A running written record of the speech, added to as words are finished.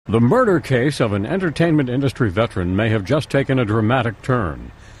The murder case of an entertainment industry veteran may have just taken a dramatic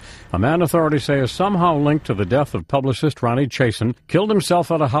turn. A man authorities say is somehow linked to the death of publicist Ronni Chasen killed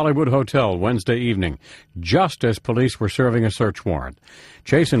himself at a Hollywood hotel Wednesday evening, just as police were serving a search warrant.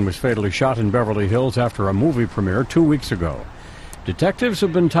 Chasen was fatally shot in Beverly Hills after a movie premiere 2 weeks ago. Detectives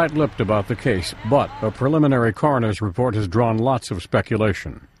have been tight-lipped about the case, but a preliminary coroner's report has drawn lots of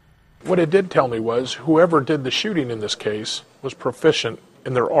speculation. What it did tell me was whoever did the shooting in this case was proficient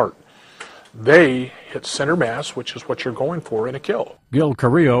in their art. They hit center mass, which is what you're going for in a kill. Gil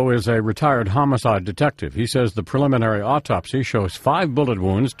Carrillo is a retired homicide detective. He says the preliminary autopsy shows 5 bullet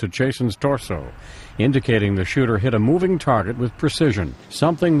wounds to Chasen's torso, indicating the shooter hit a moving target with precision,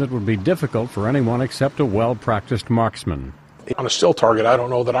 something that would be difficult for anyone except a well-practiced marksman. On a still target, I don't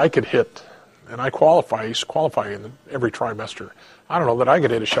know that I could hit, and I qualify in every trimester. I don't know that I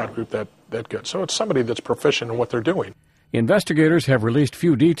could hit a shot group that good. So it's somebody that's proficient in what they're doing. Investigators have released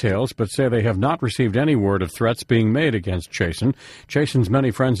few details, but say they have not received any word of threats being made against Chasen. Chasen's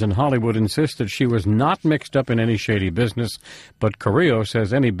many friends in Hollywood insist that she was not mixed up in any shady business, but Carrillo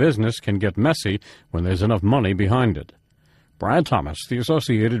says any business can get messy when there's enough money behind it. Brian Thomas, The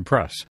Associated Press.